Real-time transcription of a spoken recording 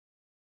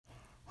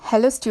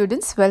Hello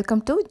students, welcome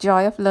to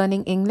Joy of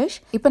Learning English.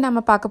 இப்போ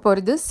நம்ம பார்க்க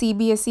போறது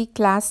CBSE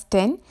Class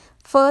 10,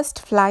 First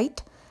Flight,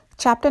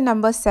 Chapter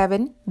number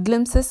 7,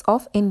 Glimpses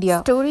of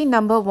India. Story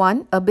number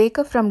 1, A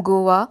Baker from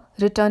Goa,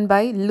 written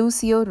by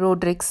Lucio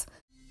Roderigues.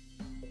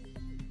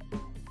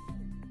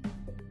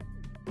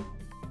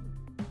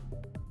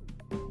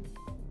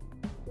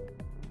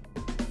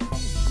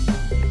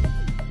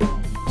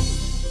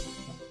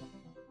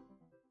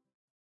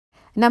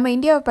 நம்ம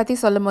இந்தியாவை பற்றி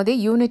சொல்லும் போதே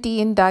யூனிட்டி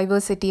இன்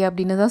diversity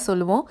அப்படின்னு தான்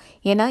சொல்லுவோம்.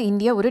 ஏன்னா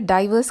இந்தியா ஒரு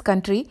டைவர்ஸ்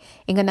கண்ட்ரி.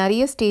 இங்கே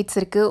நிறைய ஸ்டேட்ஸ்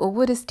இருக்குது.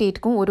 ஒவ்வொரு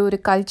ஸ்டேட்டுக்கும் ஒரு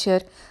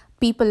கல்ச்சர்,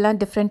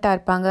 பீப்புளெலாம் டிஃப்ரெண்ட்டாக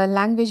இருப்பாங்க,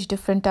 லாங்குவேஜ்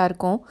டிஃப்ரெண்ட்டாக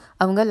இருக்கும்,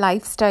 அவங்க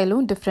லைஃப்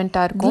ஸ்டைலும்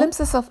டிஃப்ரெண்ட்டாக இருக்கும்.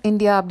 கிளிம்சஸ் ஆஃப்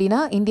இந்தியா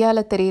அப்படின்னா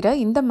இந்தியாவில் தெரிகிற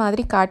இந்த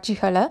மாதிரி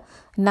காட்சிகளை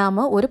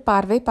நாம் ஒரு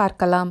பார்வை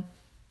பார்க்கலாம்.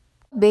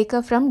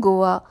 Baker from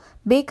Goa.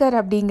 பேக்கர்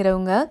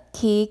அப்படிங்கிறவங்க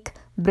கேக்,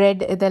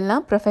 பிரெட்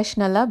இதெல்லாம்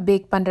ப்ரொஃபஷ்னலாக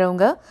பேக்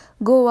பண்ணுறவங்க.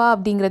 கோவா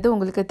அப்படிங்கிறது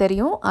உங்களுக்கு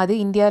தெரியும், அது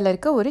இந்தியாவில்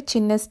இருக்க ஒரு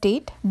சின்ன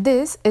state.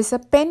 This is a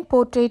pen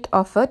portrait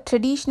of a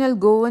traditional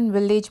Kovan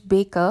village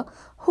Baker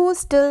who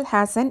still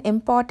has an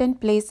important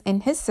place in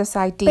his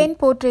society. Pen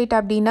portrait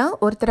அப்படின்னா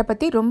ஒருத்தரை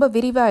பற்றி ரொம்ப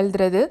விரிவாக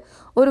எழுதுறது.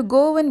 ஒரு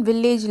கோவன்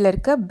வில்லேஜில்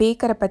இருக்க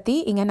பேக்கரை பற்றி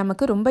இங்கே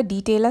நமக்கு ரொம்ப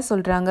டீட்டெயிலாக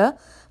சொல்கிறாங்க.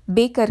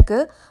 பேக்கருக்கு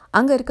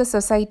அங்கே இருக்க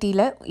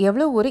சொசைட்டியில்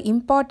எவ்வளோ ஒரு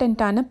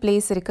இம்பார்ட்டண்ட்டான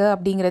பிளேஸ் இருக்குது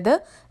அப்படிங்கிறத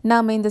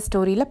நாம் இந்த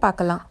ஸ்டோரியில்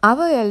பார்க்கலாம்.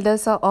 Our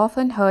elders are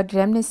often heard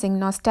reminiscing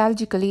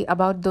nostalgically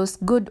about those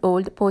good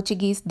old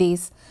Portuguese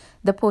days,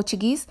 the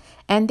Portuguese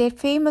and their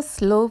famous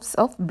loaves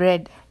of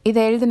bread.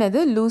 இதை எழுதினது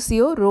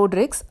லூசியோ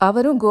ரோட்ரிக்ஸ்.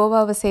 அவரும்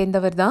கோவாவை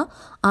சேர்ந்தவர் தான்.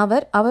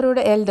 அவரோட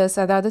எல்டர்ஸ்,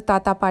 அதாவது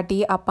தாத்தா பாட்டி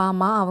அப்பா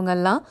அம்மா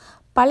அவங்கெல்லாம்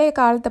பழைய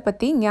காலத்தை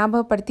பற்றி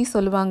ஞாபகப்படுத்தி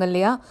சொல்லுவாங்க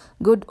இல்லையா.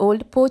 Good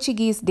old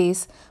Portuguese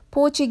days.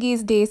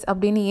 Portuguese days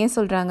அப்படின்னு ஏன்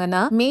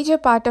சொல்கிறாங்கன்னா,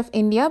 மேஜர் பார்ட் ஆஃப்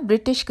இந்தியா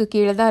பிரிட்டிஷ்க்கு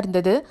கீழே தான்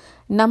இருந்தது.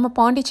 நம்ம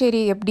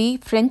பாண்டிச்சேரி எப்படி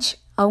ஃப்ரெஞ்ச்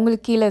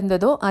அவங்களுக்கு கீழே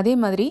இருந்ததோ அதே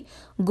மாதிரி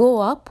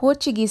கோவா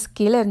போர்ச்சுகீஸ்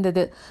கீழே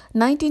இருந்தது.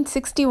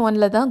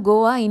 1961 தான்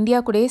கோவா இந்தியா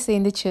கூடயே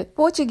சேர்ந்துச்சு.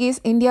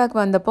 போர்ச்சுகீஸ் இந்தியாவுக்கு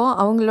வந்தப்போ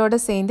அவங்களோட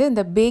சேர்ந்து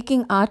இந்த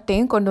பேக்கிங்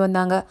ஆர்ட்டையும் கொண்டு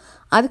வந்தாங்க.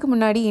 அதுக்கு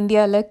முன்னாடி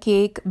இந்தியாவில்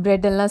கேக்,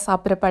 பிரெட் எல்லாம்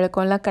சாப்பிட்ற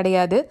பழக்கம்லாம்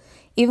கிடையாது.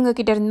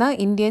 இவங்கக்கிட்ட இருந்தால்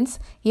இந்தியன்ஸ்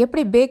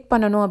எப்படி பேக்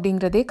பண்ணணும்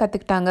அப்படிங்கிறதே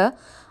கற்றுக்கிட்டாங்க.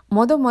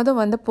 மொத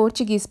வந்த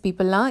போர்ச்சுகீஸ்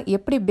பீப்புளெலாம்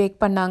எப்படி பேக்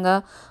பண்ணாங்க,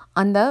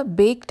 அந்த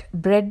பேக்ட்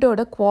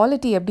பிரெட்டோட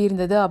குவாலிட்டி எப்படி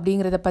இருந்தது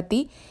அப்படிங்கிறத பற்றி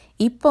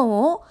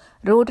இப்போவும்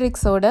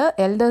ரோட்ரிக்ஸோட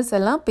எல்டர்ஸ்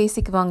எல்லாம்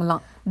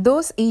பேசிக்குவாங்களாம்.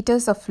 Those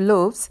eaters of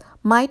loaves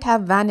might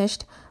have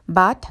vanished,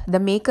 but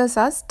the makers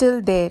are still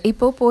there.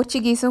 இப்போ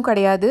போர்ச்சுகீஸும்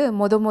கிடையாது.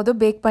 மொத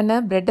பேக் பண்ண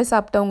பிரெட்டை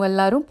சாப்பிட்டவங்க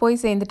எல்லாரும்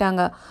போய்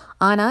சேர்ந்துட்டாங்க.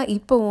 ஆனால்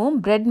இப்போவும்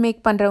பிரெட்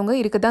மேக் பண்ணுறவங்க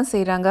இருக்க தான்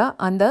செய்கிறாங்க.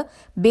 அந்த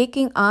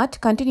பேக்கிங் ஆர்ட்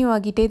கண்டினியூ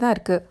ஆகிட்டே தான்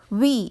இருக்குது.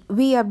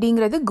 வி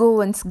அப்படிங்கிறது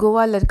கோவன்ஸ்,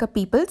 கோவாவில் இருக்க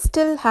people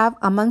still have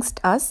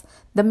amongst as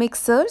the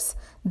mixtures,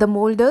 the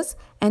மோல்டர்ஸ்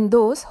and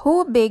those who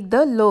back the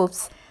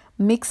loaves.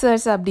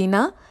 Mixtures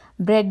அப்படின்னா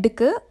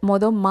ப்ரெட்டுக்கு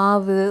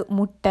மாவு,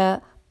 முட்டை,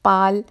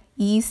 பால்,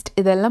 ஈஸ்ட்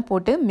இதெல்லாம்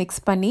போட்டு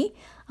மிக்ஸ் பண்ணி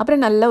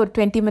அப்புறம் நல்லா ஒரு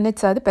 20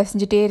 minutes அது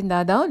பிசைஞ்சிட்டே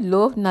இருந்தால் தான்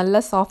லோவ் நல்லா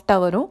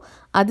சாஃப்டாக வரும்.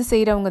 அது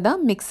செய்கிறவங்க தான்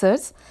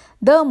மிக்சர்ஸ்.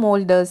 த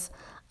மோல்டர்ஸ்.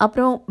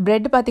 அப்புறம்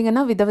ப்ரெட்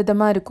பார்த்திங்கன்னா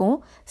விதவிதமாக இருக்கும்.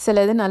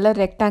 சிலது நல்ல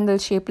ரெக்டாங்கிள்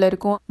ஷேப்பில்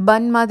இருக்கும்,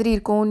 பன் மாதிரி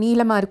இருக்கும்,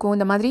 நீளமாக இருக்கும்,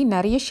 இந்த மாதிரி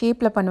நிறைய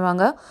ஷேப்பில்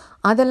பண்ணுவாங்க.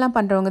 அதெல்லாம்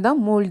பண்ணுறவங்க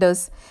தான்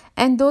மோல்டர்ஸ்.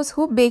 And those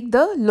who back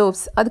the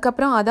loaves.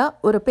 அதுக்கப்புறம் அதை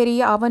ஒரு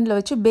பெரிய அவனில்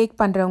வச்சு பேக்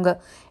பண்ணுறவங்க.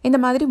 இந்த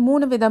மாதிரி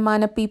 3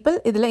 விதமான பீப்புள்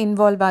இதில்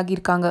இன்வால்வ்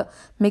ஆகியிருக்காங்க.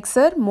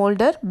 Mixer,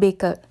 மோல்டர்,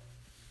 Baker.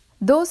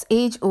 Those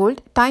age-old,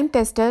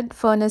 time-tested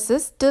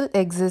furnaces still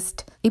exist.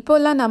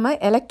 இப்போல்லாம் நம்ம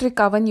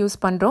எலக்ட்ரிக் அவன் யூஸ்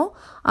பண்ணுறோம்.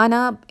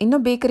 ஆனால்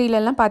இன்னும்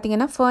பேக்கரியிலலாம்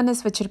பார்த்தீங்கன்னா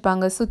ஃபர்னஸ்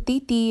வச்சுருப்பாங்க. சுற்றி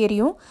தீ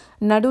எரியும்,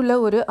 நடுவில்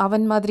ஒரு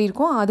அவன் மாதிரி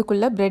இருக்கும்,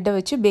 அதுக்குள்ளே ப்ரெட்டை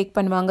வச்சு பேக்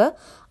பண்ணுவாங்க.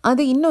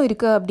 அது இன்னும்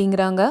இருக்குது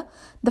அப்படிங்கிறாங்க.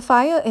 The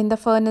fire in the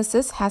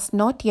furnaces has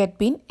not yet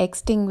been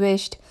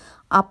extinguished.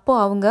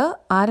 அப்போது அவங்க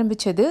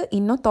ஆரம்பித்தது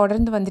இன்னும்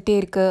தொடர்ந்து வந்துட்டே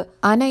இருக்குது.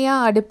 அணையா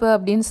அடுப்பு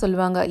அப்படின்னு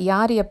சொல்லுவாங்க.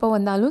 யார் எப்போ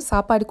வந்தாலும்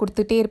சாப்பாடு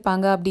கொடுத்துட்டே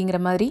இருப்பாங்க அப்படிங்கிற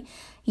மாதிரி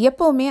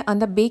எப்போவுமே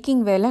அந்த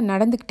பேக்கிங் வேலை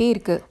நடந்துக்கிட்டே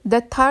இருக்குது. The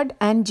thud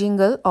and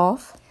jingle of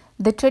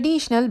the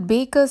traditional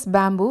baker's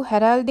bamboo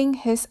heralding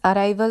his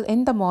arrival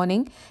in the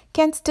morning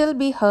can still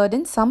be heard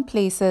in some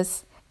places.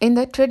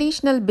 இந்த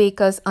ட்ரெடிஷ்னல்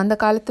பேக்கர்ஸ், அந்த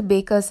காலத்து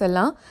பேக்கர்ஸ்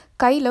எல்லாம்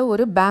கையில்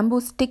ஒரு பேம்பூ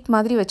ஸ்டிக்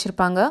மாதிரி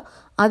வச்சுருப்பாங்க.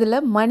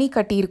 அதில் மணி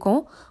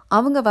கட்டியிருக்கும்.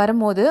 அவங்க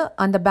வரும்போது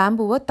அந்த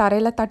பேம்பூவை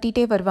தரையில்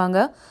தட்டிகிட்டே வருவாங்க.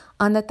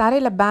 அந்த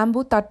தரையில்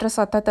பேம்பூ தட்டுற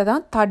சத்தத்தை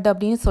தான் தட்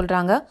அப்படின்னு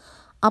சொல்கிறாங்க.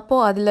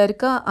 அப்போது அதில்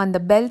இருக்க அந்த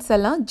பெல்ஸ்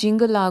எல்லாம்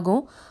ஜிங்கிள்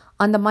ஆகும்,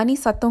 அந்த மணி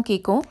சத்தம்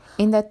கேட்கும்.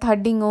 இந்த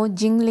தட்டிங்கும்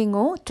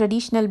ஜிங்லிங்கும்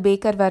ட்ரெடிஷ்னல்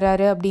பேக்கர்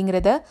வராரு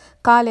அப்படிங்கிறத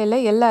காலையில்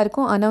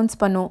எல்லாருக்கும் அனௌன்ஸ்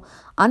பண்ணும்.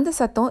 அந்த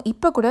சத்தம்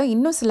இப்போ கூட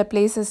இன்னும் சில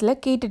பிளேசஸில்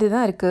கேட்டுட்டு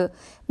தான் இருக்குது.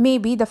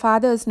 Maybe the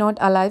father is not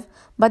alive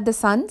but the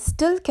Sun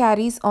still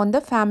carries on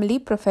the family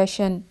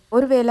profession.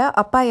 ஒருவேளை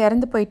அப்பா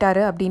இறந்து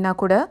போயிட்டாரு அப்படின்னா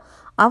கூட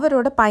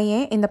அவரோட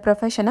பையன் இந்த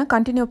ப்ரொஃபஷனை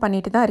கண்டினியூ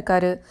பண்ணிட்டு தான்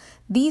இருக்காரு.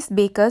 These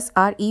bakers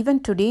R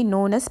even today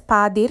known as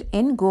பாதிர்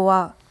in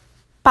Goa.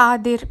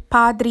 பாத்ரி,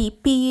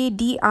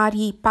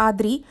 PADRE,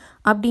 பாத்ரி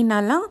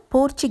அப்படின்னாலாம்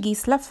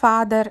போர்ச்சுகீஸில்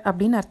father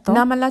அப்படின்னு அர்த்தம்.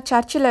 நம்மளாம்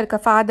சர்ச்சில் இருக்க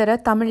ஃபாதரை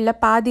தமிழில்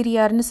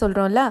பாதிரியார்னு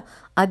சொல்கிறோம்ல,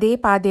 அதே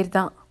பாதிர்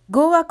தான்.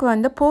 கோவாக்கு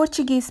வந்த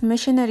போர்ச்சுகீஸ்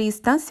மிஷனரிஸ்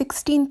தான்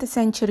 16th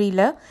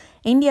செஞ்சுரியில்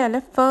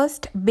இந்தியாவில்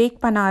ஃபர்ஸ்ட் பேக்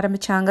பண்ண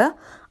ஆரம்பித்தாங்க.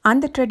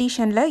 அந்த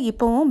ட்ரெடிஷனில்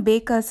இப்போவும்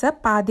பேக்கர்ஸை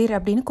பாதிர்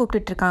அப்படின்னு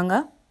கூப்பிட்டுட்ருக்காங்க.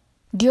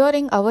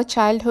 During our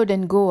childhood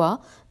in Goa,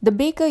 the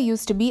baker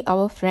used to be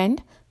our friend,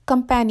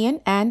 companion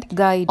and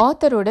guide.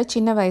 ஆத்தரோட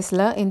சின்ன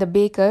வயசில் இந்த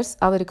பேக்கர்ஸ்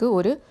அவருக்கு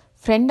ஒரு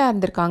ஃப்ரெண்டாக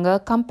இருந்திருக்காங்க.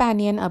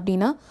 கம்பேனியன்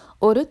அப்படின்னா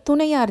ஒரு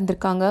துணையாக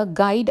இருந்திருக்காங்க.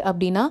 கைட்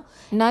அப்படின்னா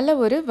நல்ல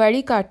ஒரு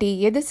வழிகாட்டி,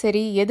 எது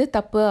சரி எது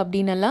தப்பு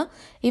அப்படின்னெல்லாம்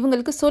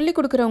இவங்களுக்கு சொல்லி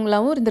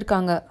கொடுக்குறவங்களாவும்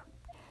இருந்திருக்காங்க.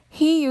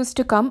 He used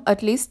to come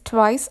at least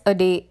twice a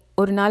day.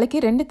 ஒரு நாளைக்கு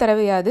 2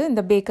 தடவையாவது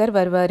இந்த பேக்கர்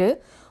வருவார்.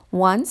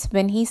 Once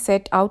when he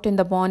set out in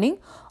the morning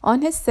on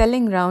his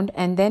selling round,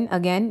 and then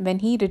again when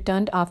he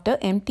returned after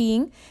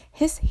emptying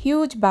his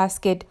huge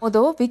basket.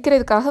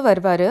 விற்கிறதுக்காக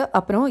வருவார்.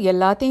 அப்புறம்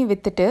எல்லாத்தையும்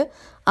விற்றுட்டு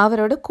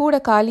அவரோட கூட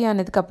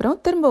காலியானதுக்கப்புறம்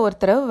திரும்ப ஒரு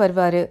தடவை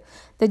வருவார்.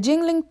 The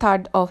jingling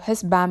thud of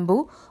his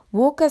bamboo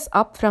woke us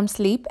up from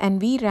sleep and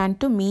we ran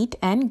to meet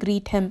and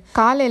greet him.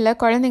 காலையில்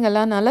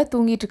குழந்தைங்கள்லாம் நல்லா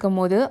தூங்கிட்டு இருக்கும்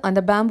போது அந்த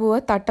பேம்புவை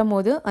தட்டும்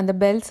போது அந்த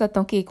பெல்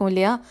சத்தம் கேட்கும்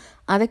இல்லையா,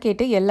 அதை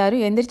கேட்டு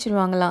எல்லாரும்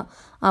எந்திரிச்சிருவாங்களாம்.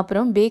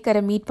 அப்புறம்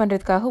பேக்கரை மீட்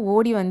பண்ணுறதுக்காக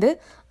ஓடி வந்து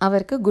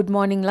அவருக்கு குட்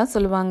மார்னிங்லாம்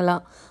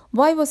சொல்லுவாங்களாம்.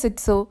 Why was it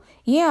so?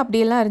 ஏன்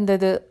அப்படியெல்லாம்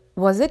இருந்தது?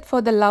 Was it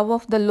for the love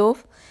of the loaf?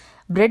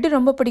 Bread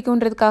ரொம்ப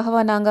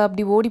பிடிக்குன்றதுக்காகவா நாங்கள்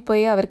அப்படி ஓடி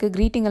போய் அவருக்கு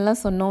க்ரீட்டிங்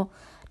எல்லாம் சொன்னோம்?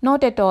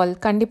 Not at all.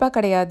 கண்டிப்பாக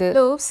கிடையாது.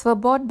 Loaves were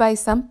bought by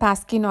some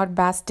Paskin or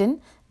Bastin,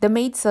 the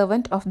maid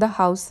servant of the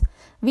house.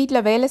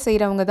 வீட்டில் வேலை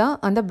செய்கிறவங்க தான்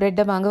அந்த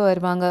பிரெட்டை வாங்க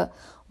வருவாங்க.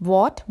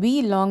 What we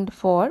longed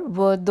for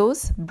were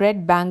those bread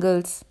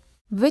bangles,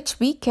 which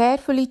we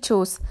carefully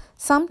chose.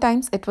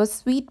 Sometimes it was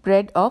sweet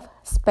bread of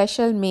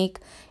special make.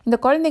 இந்த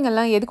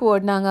குழந்தைங்கள்லாம் எதுக்கு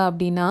ஓடினாங்க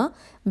அப்படின்னா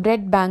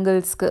பிரெட்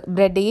பேங்கிள்ஸ்க்கு.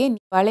 பிரெட்டையே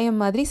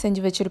வளையம் மாதிரி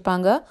செஞ்சு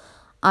வச்சுருப்பாங்க.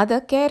 அதை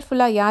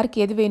கேர்ஃபுல்லாக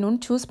யாருக்கு எது வேணும்னு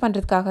சூஸ்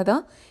பண்ணுறதுக்காக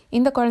தான்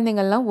இந்த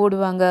குழந்தைங்கள்லாம்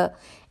ஓடுவாங்க.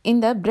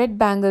 இந்த பிரெட்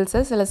பேங்கிள்ஸை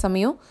சில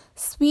சமயம்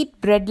ஸ்வீட்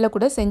ப்ரெட்டில்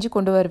கூட செஞ்சு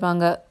கொண்டு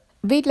வருவாங்க.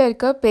 வீட்டில்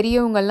இருக்க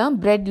பெரியவங்கள்லாம்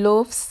பிரெட்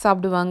லோஃப்ஸ்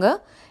சாப்பிடுவாங்க.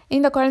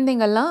 இந்த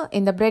குழந்தைங்கள்லாம்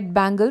இந்த பிரெட்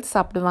பேங்கிள்ஸ்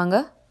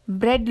சாப்பிடுவாங்க.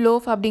 பிரெட்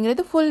லோஃப்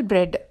அப்படிங்கிறது ஃபுல்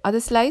பிரெட்,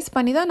 அதை ஸ்லைஸ்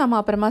பண்ணி தான் நம்ம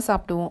அப்புறமா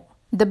சாப்பிடுவோம்.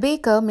 The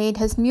baker made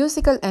his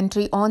musical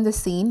entry on the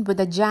scene with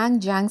the jang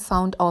jang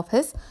sound of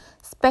his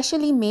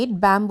specially made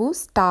bamboo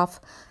staff.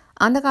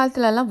 அந்த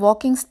காலத்துலலாம்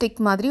வாக்கிங் ஸ்டிக்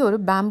மாதிரி ஒரு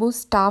பேம்பூ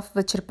ஸ்டாஃப்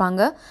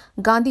வச்சுருப்பாங்க.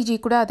 காந்திஜி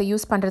கூட அதை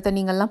யூஸ் பண்ணுறத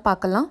நீங்கள்லாம்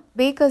பார்க்கலாம்.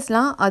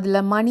 பேக்கர்ஸ்லாம் அதில்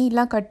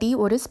மணிலாம் கட்டி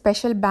ஒரு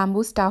ஸ்பெஷல்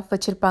பேம்பூ ஸ்டாஃப்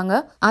வச்சுருப்பாங்க.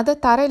 அதை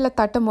தரையில்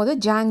தட்டும் போது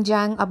ஜாங்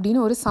ஜாங்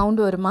அப்படின்னு ஒரு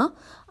சவுண்டு வருமா,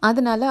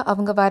 அதனால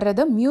அவங்க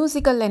வர்றதை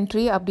மியூசிக்கல்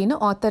என்ட்ரி அப்படின்னு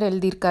ஆத்தர்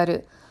எழுதியிருக்காரு.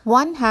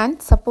 One hand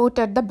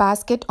supported the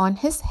basket on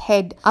his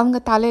head. அவங்க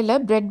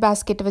தலையில் பிரெட்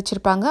பேஸ்கெட்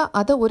வச்சுருப்பாங்க,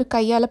 அதை ஒரு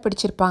கையால்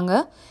பிடிச்சிருப்பாங்க.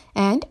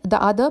 And the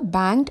other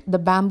banged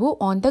the bamboo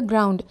on the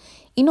ground.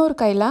 இன்னொரு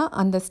கையில்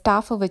அந்த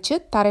ஸ்டாஃபை வச்சு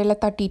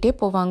தரையில் தட்டிகிட்டே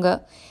போவாங்க.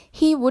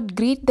 He would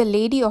greet the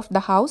lady of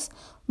the house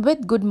with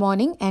good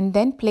morning and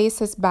then place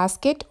his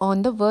basket on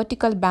the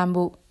vertical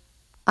bamboo.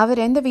 அவர்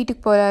எந்த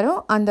வீட்டுக்கு போகிறாரோ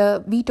அந்த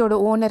வீட்டோட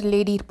ஓனர்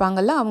லேடி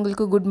இருப்பாங்கல்ல,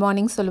 அவங்களுக்கு குட்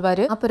மார்னிங்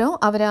சொல்லுவார். அப்புறம்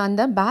அவர்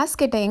அந்த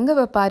பேஸ்கெட்டை எங்கே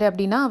வைப்பார்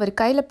அப்படின்னா அவர்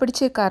கையில்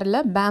பிடிச்சிருக்காருல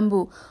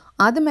பேம்பு,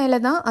 அது மேலே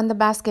தான் அந்த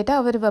பேஸ்கெட்டை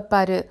அவர்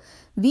வைப்பார்.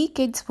 We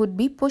kids would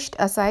be pushed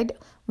aside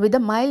with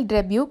a mild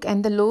rebuke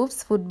and the loaves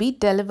would be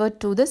delivered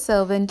to the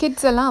servant.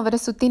 Kids எல்லாம் அவரை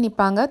சுற்றி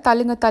நிற்பாங்க.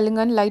 தள்ளுங்க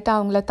தள்ளுங்கன்னு லைட்டாக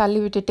அவங்கள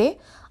தள்ளி விட்டுட்டே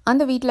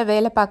அந்த வீட்டில்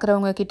வேலை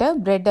பார்க்குறவங்க கிட்ட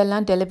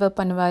பிரெட்டெல்லாம் டெலிவர்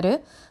பண்ணுவார்.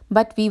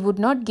 But we would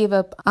not give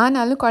up.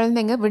 ஆனாலும்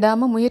குழந்தைங்க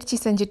விடாமல் முயற்சி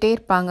செஞ்சுட்டே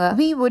இருப்பாங்க.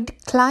 We would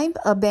climb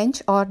a bench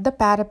or the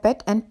parapet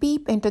and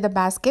peep into the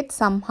basket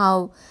somehow.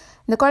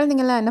 இந்த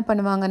குழந்தைங்கள்லாம் என்ன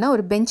பண்ணுவாங்கன்னா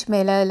ஒரு பெஞ்ச்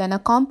மேலே இல்லைனா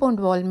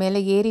காம்பவுண்ட் வால் மேலே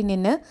ஏறி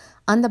நின்று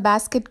அந்த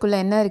பேஸ்கெட்குள்ளே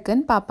என்ன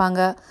இருக்குன்னு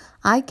பார்ப்பாங்க.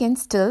 I can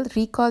still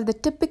recall the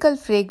typical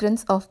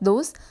fragrance of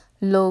those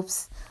loaves.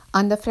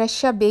 அந்த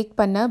ஃப்ரெஷ்ஷாக பேக்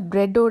பண்ண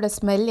ப்ரெட்டோட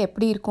ஸ்மெல்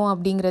எப்படி இருக்கும்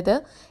அப்படிங்கிறத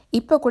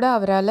இப்போ கூட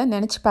அவரால்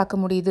நினச்சி பார்க்க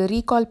முடியுது,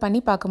 ரீகால் பண்ணி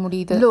பார்க்க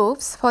முடியுது.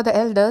 Loaves for the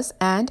elders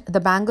and the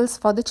bangles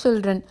for the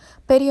children.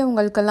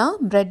 பெரியவங்களுக்கெல்லாம்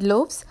bread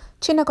loaves,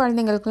 சின்ன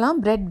குழந்தைங்களுக்கெல்லாம்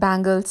bread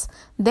bangles.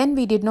 Then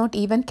we did not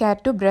even care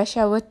to brush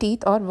our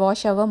teeth or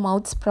wash our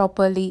mouths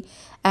properly.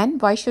 And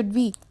why should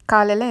we?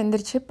 காலையில்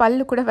எந்திரிச்சு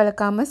பல்லு கூட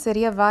விளக்காமல்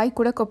சரியாக வாய்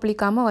கூட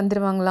கொப்பளிக்காமல்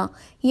வந்துடுவாங்களாம்.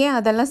 ஏன்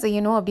அதெல்லாம்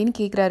செய்யணும் அப்படின்னு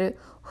கேட்குறாரு.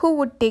 Who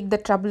would take the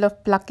trouble of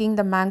plucking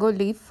the mango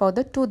leaf for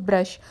the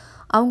toothbrush?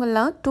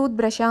 அவங்கெல்லாம் டூத்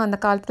ப்ரஷ்ஷாக அந்த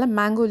காலத்தில்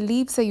மேங்கோ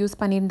லீவ்ஸை யூஸ்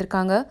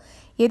பண்ணியிருந்திருக்காங்க.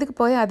 எதுக்கு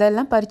போய்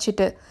அதெல்லாம்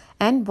பறிச்சுட்டு.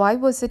 And why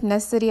was it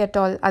necessary at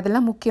all?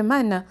 அதெல்லாம்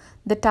முக்கியமாக என்ன?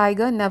 The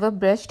tiger never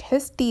brushed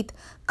his teeth.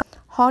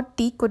 Hot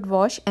tea could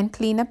wash and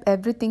clean up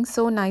everything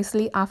so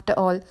nicely after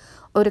all.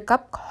 ஒரு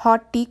கப்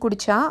ஹாட் டீ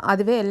குடித்தா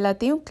அதுவே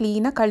எல்லாத்தையும்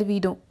க்ளீனாக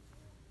கழுவிடும்.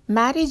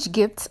 Marriage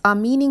gifts are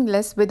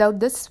meaningless without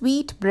the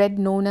sweet bread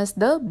known as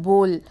the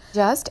bowl.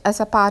 Just as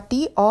a party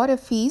or a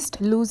feast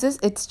loses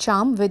its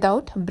charm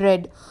without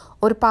bread.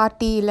 ஒரு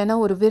party இல்லைன்னா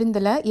ஒரு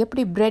விருந்தில்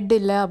எப்படி பிரெட்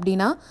இல்லை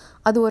அப்படின்னா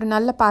அது ஒரு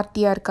நல்ல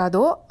பார்ட்டியாக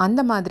இருக்காதோ,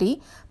 அந்த மாதிரி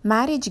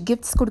மேரேஜ்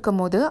கிஃப்ட்ஸ் கொடுக்கும்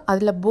போது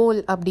அதில் போல்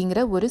அப்படிங்கிற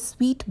ஒரு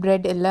ஸ்வீட்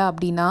பிரெட் இல்லை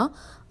அப்படின்னா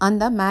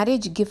அந்த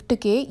மேரேஜ்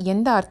கிஃப்ட்டுக்கே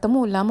எந்த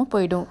அர்த்தமும் இல்லாமல்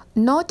போயிடும்.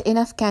 Not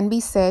enough can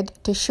be said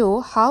to show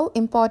how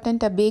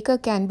important a baker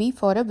can be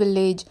for a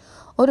village.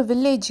 ஒரு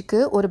வில்லேஜுக்கு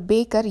ஒரு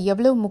பேக்கர்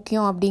எவ்வளவு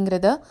முக்கியம்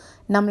அப்படிங்கிறத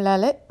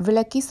நம்மளால்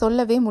விளக்கி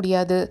சொல்லவே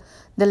முடியாது.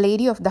 The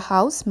lady of the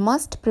house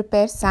must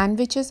prepare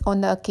sandwiches on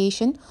the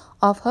occasion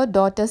of her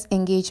daughter's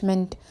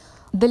engagement.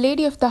 The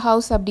lady of the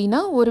house அப்படின்னா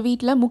ஒரு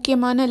வீட்டில்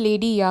முக்கியமான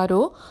லேடி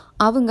யாரோ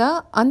அவங்க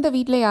அந்த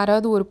வீட்டில்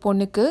யாராவது ஒரு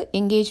பொண்ணுக்கு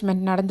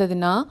என்கேஜ்மெண்ட்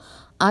நடந்ததுன்னா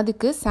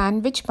அதுக்கு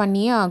சாண்ட்விச்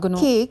பண்ணியே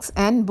ஆகணும். Cakes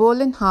and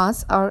pollen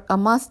hours R a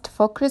must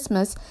for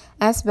Christmas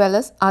as well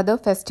as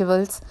other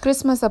festivals.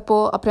 Christmas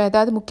அப்போது அப்புறம்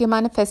ஏதாவது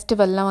முக்கியமான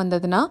ஃபெஸ்டிவல்லாம்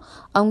வந்ததுன்னா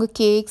அவங்க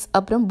கேக்ஸ்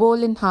அப்புறம்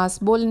போலன்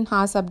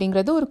ஹார்ஸ்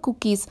அப்படிங்கிறது ஒரு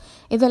குக்கீஸ்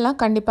இதெல்லாம்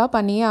கண்டிப்பாக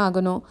பண்ணியே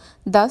ஆகணும்.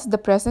 Thus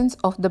the presence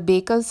of the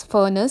baker's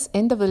furnace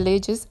in the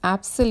village is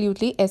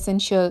absolutely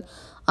essential.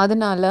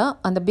 அதனால்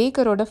அந்த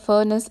பேக்கரோட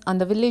ஃபர்னஸ்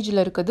அந்த வில்லேஜில்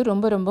இருக்கிறது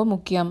ரொம்ப ரொம்ப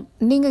முக்கியம்.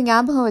 நீங்கள்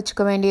ஞாபகம்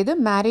வச்சுக்க வேண்டியது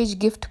மேரேஜ்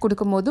கிஃப்ட்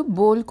கொடுக்கும்போது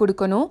போல்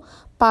கொடுக்கணும்.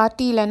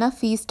 பார்ட்டி இல்லைன்னா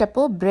ஃபீஸ்ட்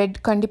அப்போ பிரெட்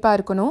கண்டிப்பாக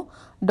இருக்கணும்.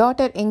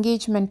 டாட்டர்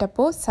என்கேஜ்மெண்ட்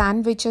அப்போ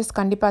சாண்ட்விச்சஸ்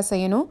கண்டிப்பாக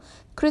செய்யணும்.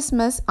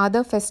 Christmas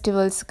other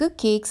ஃபெஸ்டிவல்ஸ்க்கு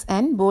cakes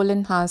and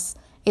pollen hours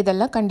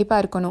இதெல்லாம்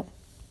கண்டிப்பாக இருக்கணும்.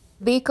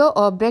 Baker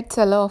or bread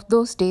seller of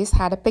those days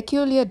had a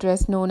peculiar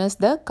dress known as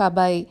the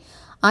kabai.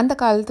 அந்த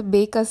காலத்து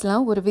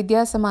பேக்கர்ஸ்லாம் ஒரு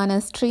வித்தியாசமான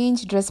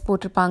ஸ்ட்ரேஞ்ச் ட்ரெஸ்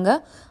போட்டிருப்பாங்க.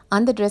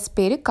 அந்த ட்ரெஸ்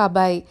பேர்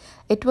Gavai.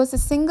 It was a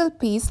single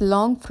piece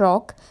long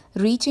frock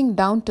reaching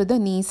down to the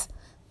knees.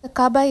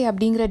 Gavai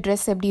அப்படிங்கிற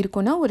ட்ரெஸ் எப்படி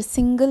இருக்கும்னா ஒரு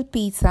சிங்கிள்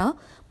பீஸாக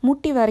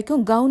முட்டி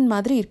வரைக்கும் கவுன்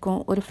மாதிரி இருக்கும்,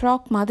 ஒரு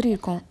ஃப்ராக் மாதிரி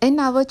இருக்கும். In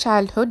our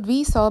childhood we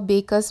saw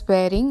bakers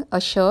wearing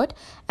a shirt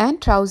and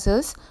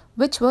trousers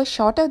which were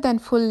shorter than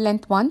full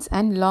length ones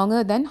and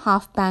longer than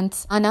half pants.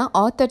 ஆனால்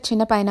ஆத்தர்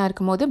சின்ன பையனாக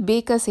இருக்கும்போது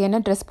பேக்கர்ஸ்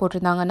என்ன ட்ரெஸ்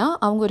போட்டிருந்தாங்கன்னா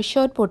அவங்க ஒரு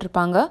ஷர்ட்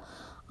போட்டிருப்பாங்க.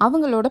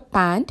 அவங்களோட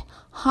பேண்ட்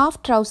ஹாஃப்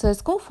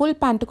ட்ரவுசர்ஸ்க்கும் ஃபுல்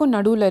பேண்ட்டுக்கும்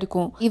நடுவில்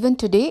இருக்கும். Even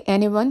today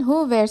anyone who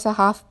verse a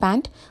half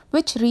pant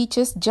which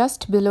reaches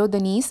just below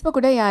the knees. இப்போ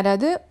கூட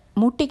யாராவது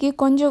முட்டிக்கு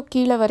கொஞ்சம்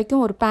கீழே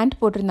வரைக்கும் ஒரு pant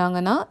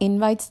போட்டிருந்தாங்கன்னா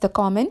invites the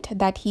comment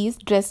that he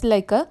is dress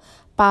like அ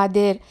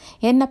பாதிர்.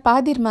 என்ன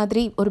பாதிர்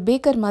மாதிரி ஒரு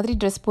பேக்கர் மாதிரி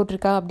ட்ரெஸ்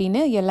போட்டிருக்கா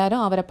அப்படின்னு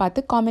எல்லாரும் அவரை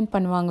பார்த்து காமெண்ட்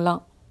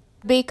பண்ணுவாங்களாம்.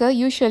 Baker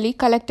usually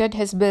collected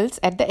his bills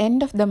at the end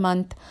of the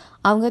month.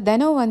 அவங்க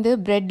தினம் வந்து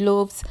பிரெட்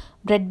லோவ்ஸ்,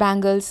 பிரெட்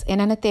பேங்கிள்ஸ்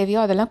என்னென்ன தேவையோ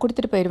அதெல்லாம்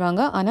கொடுத்துட்டு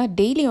போயிடுவாங்க. ஆனால்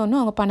டெய்லி ஒன்றும்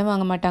அவங்க பணம்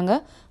வாங்க மாட்டாங்க.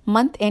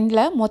 மந்த்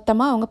எண்டில்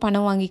மொத்தமாக அவங்க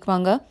பணம்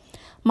வாங்கிக்குவாங்க.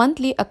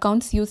 Monthly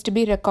accounts use to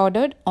be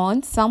recorded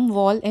on some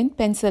wall in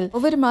pencil.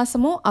 ஒவ்வொரு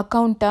மாதமும்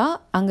அக்கௌண்ட்டாக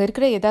அங்கே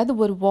இருக்கிற ஏதாவது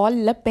ஒரு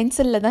வாலில்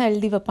பென்சிலில் தான்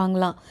எழுதி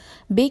வைப்பாங்களாம்.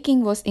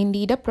 Packing was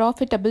indeed a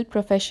profitable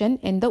profession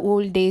in the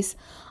old days.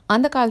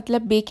 அந்த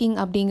காலத்தில் பேக்கிங்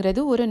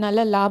அப்படிங்கிறது ஒரு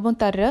நல்ல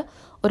லாபம் தர்ற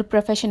ஒரு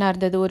ப்ரொஃபஷனாக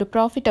இருந்தது, ஒரு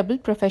ப்ராஃபிட்டபிள்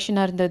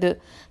ப்ரொஃபஷனாக இருந்தது.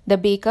 த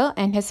Baker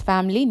and his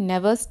family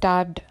never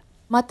ஸ்டார்வ்ட்.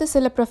 மற்ற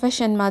சில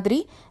ப்ரொஃபஷன் மாதிரி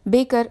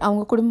பேக்கர்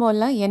அவங்க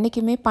குடும்பம்லாம்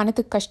என்றைக்குமே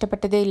பணத்துக்கு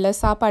கஷ்டப்பட்டதே இல்லை,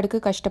 சாப்பாடுக்கு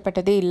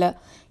கஷ்டப்பட்டதே இல்லை.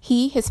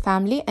 His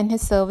family and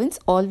his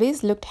servants always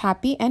looked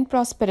happy and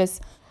prosperous.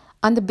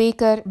 அந்த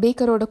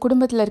பேக்கரோட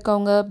குடும்பத்தில்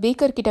இருக்கவங்க,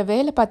 பேக்கர்கிட்ட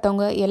வேலை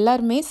பார்த்தவங்க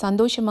எல்லாருமே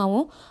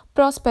சந்தோஷமாகவும்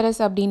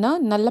ப்ராஸ்பரஸ் அப்படின்னா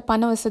நல்ல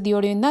பண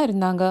வசதியோடையும் தான்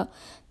இருந்தாங்க.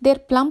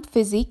 தேர் plump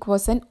physique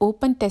was an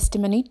open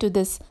testimony to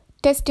this.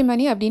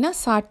 Testimony அப்படின்னா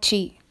சாட்சி.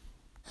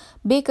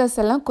 பேக்கர்ஸ்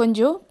எல்லாம்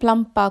கொஞ்சம்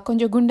ப்ளம்பாக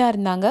கொஞ்சம் குண்டாக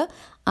இருந்தாங்க.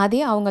 அதே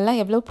அவங்கெல்லாம்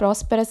எவ்வளோ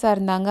ப்ராஸ்பரஸாக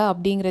இருந்தாங்க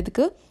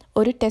அப்படிங்கிறதுக்கு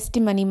ஒரு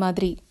டெஸ்டிமனி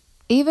மாதிரி.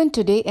 Even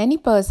today, any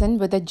person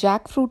with a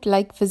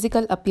jackfruit-like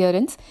physical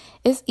appearance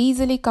is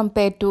easily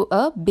compared to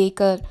a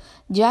baker.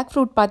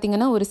 Jackfruit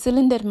பார்த்தீங்கன்னா ஒரு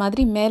சிலிண்டர்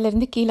மாதிரி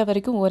மேலேருந்து கீழே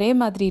வரைக்கும் ஒரே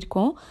மாதிரி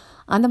இருக்கும்.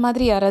 அந்த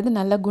மாதிரி யாராவது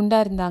நல்லா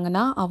குண்டாக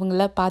இருந்தாங்கன்னா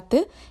அவங்கள பார்த்து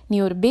நீ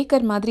ஒரு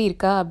பேக்கர் மாதிரி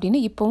இருக்கா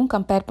அப்படின்னு இப்போவும்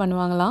கம்பேர்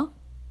பண்ணுவாங்களாம்.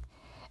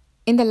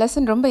 இந்த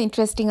லெசன் ரொம்ப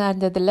இன்ட்ரெஸ்டிங்காக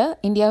இருந்ததில்ல.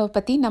 இந்தியாவை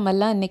பற்றி நம்ம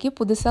எல்லாம் இன்றைக்கி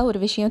புதுசாக ஒரு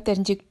விஷயம்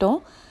தெரிஞ்சுக்கிட்டோம்.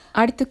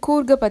 அடுத்து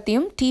கூர்கை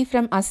பற்றியும் டீ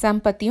ஃப்ரம்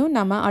அஸ்ஸாம் பற்றியும்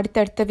நம்ம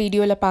அடுத்தடுத்த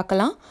வீடியோவில்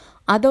பார்க்கலாம்.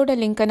 அதோட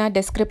லிங்க்கை நான்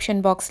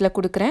டெஸ்கிரிப்ஷன் பாக்ஸில்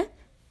கொடுக்குறேன்.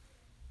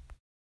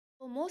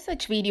 For more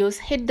such videos,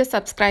 hit the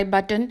subscribe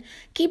button,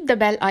 keep the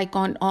bell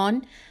icon on,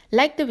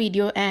 like the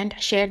video and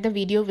share the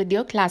video with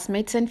your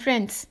classmates and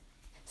friends.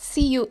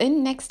 See you in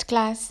next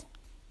class.